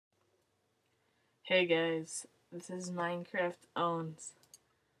Hey guys, this is Minecraft Owns.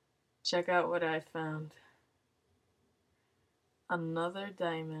 Check out what I found. Another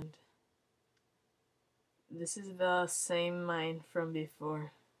diamond. This is the same mine from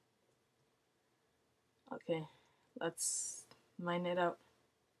before. Okay, let's mine it out.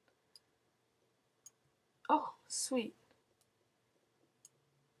 Oh, sweet.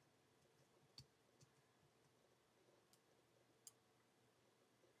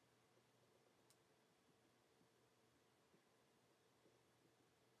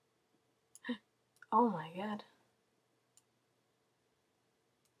 Oh my god.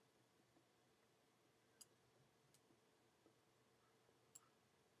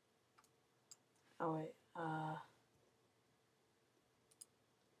 Oh wait,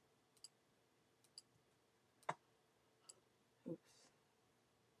 oops.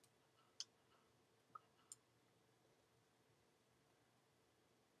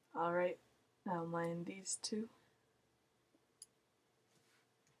 Alright, I'll mine these two.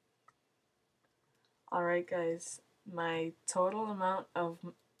 Alright guys, my total amount of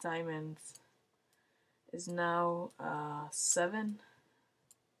diamonds is now 7,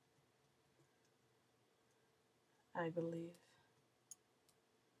 I believe.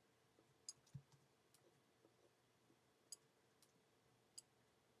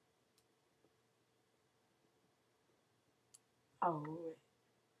 Oh wait,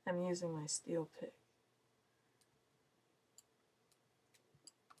 I'm using my steel pick.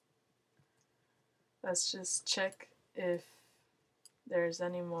 Let's just check if there's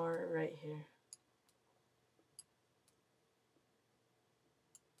any more right here.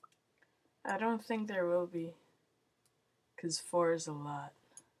 I don't think there will be, because 4 is a lot,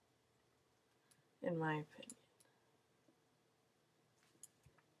 in my opinion.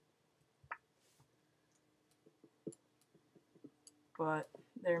 But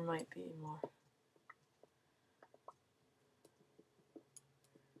there might be more.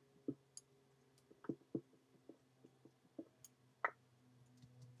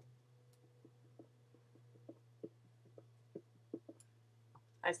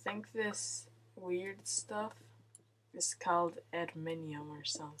 I think this weird stuff is called adminium or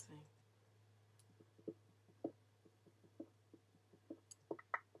something.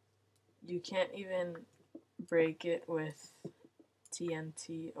 You can't even break it with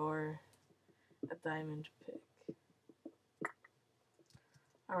TNT or a diamond pick.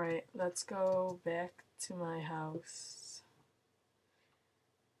 Alright, let's go back to my house.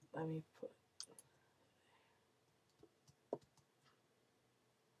 Let me put...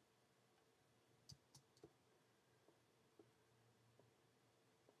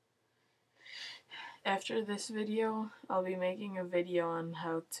 After this video, I'll be making a video on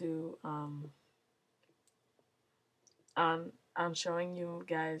how to, on showing you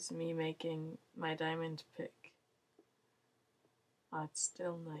guys me making my diamond pick. It's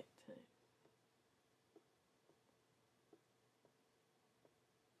still nighttime.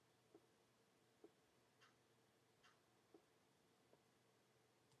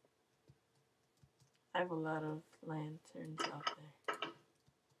 I have a lot of lanterns out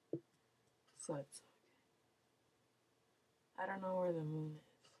there, so it's okay. I don't know where the moon is.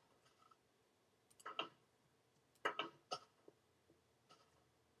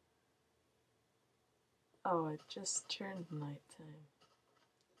 Oh, it just turned nighttime.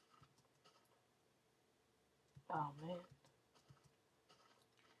 Oh man.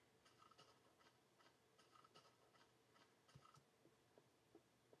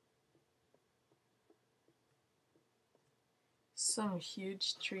 Some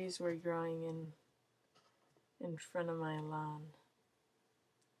huge trees were growing in front of my lawn.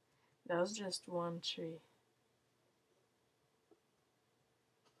 That was just one tree.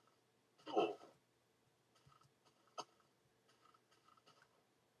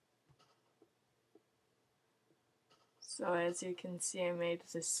 So as you can see, I made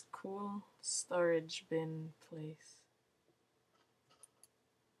this cool storage bin place.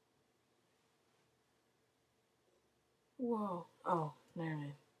 Whoa. Oh, never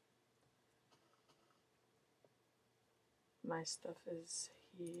mind. My stuff is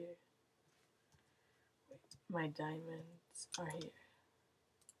here. Wait, my diamonds are here.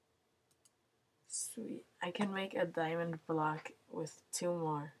 Sweet. I can make a diamond block with 2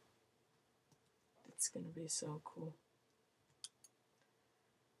 more. It's gonna be so cool.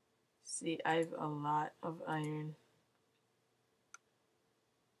 See, I have a lot of iron.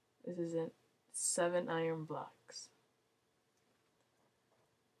 This isn't 7 iron blocks.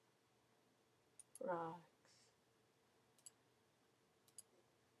 Rocks.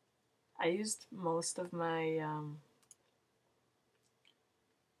 I used most of my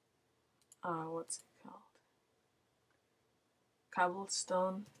what's it called?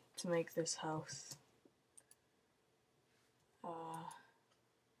 Cobblestone to make this house.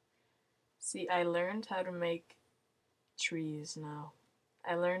 See, I learned how to make trees now.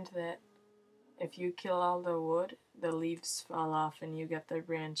 I learned that if you kill all the wood, the leaves fall off and you get the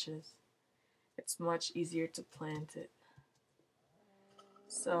branches. It's much easier to plant it.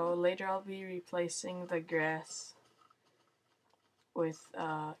 So later I'll be replacing the grass with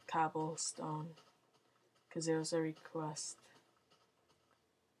cobblestone because it was a request.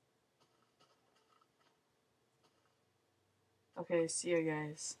 Okay, see you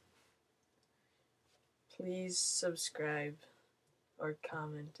guys. Please subscribe or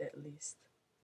comment at least.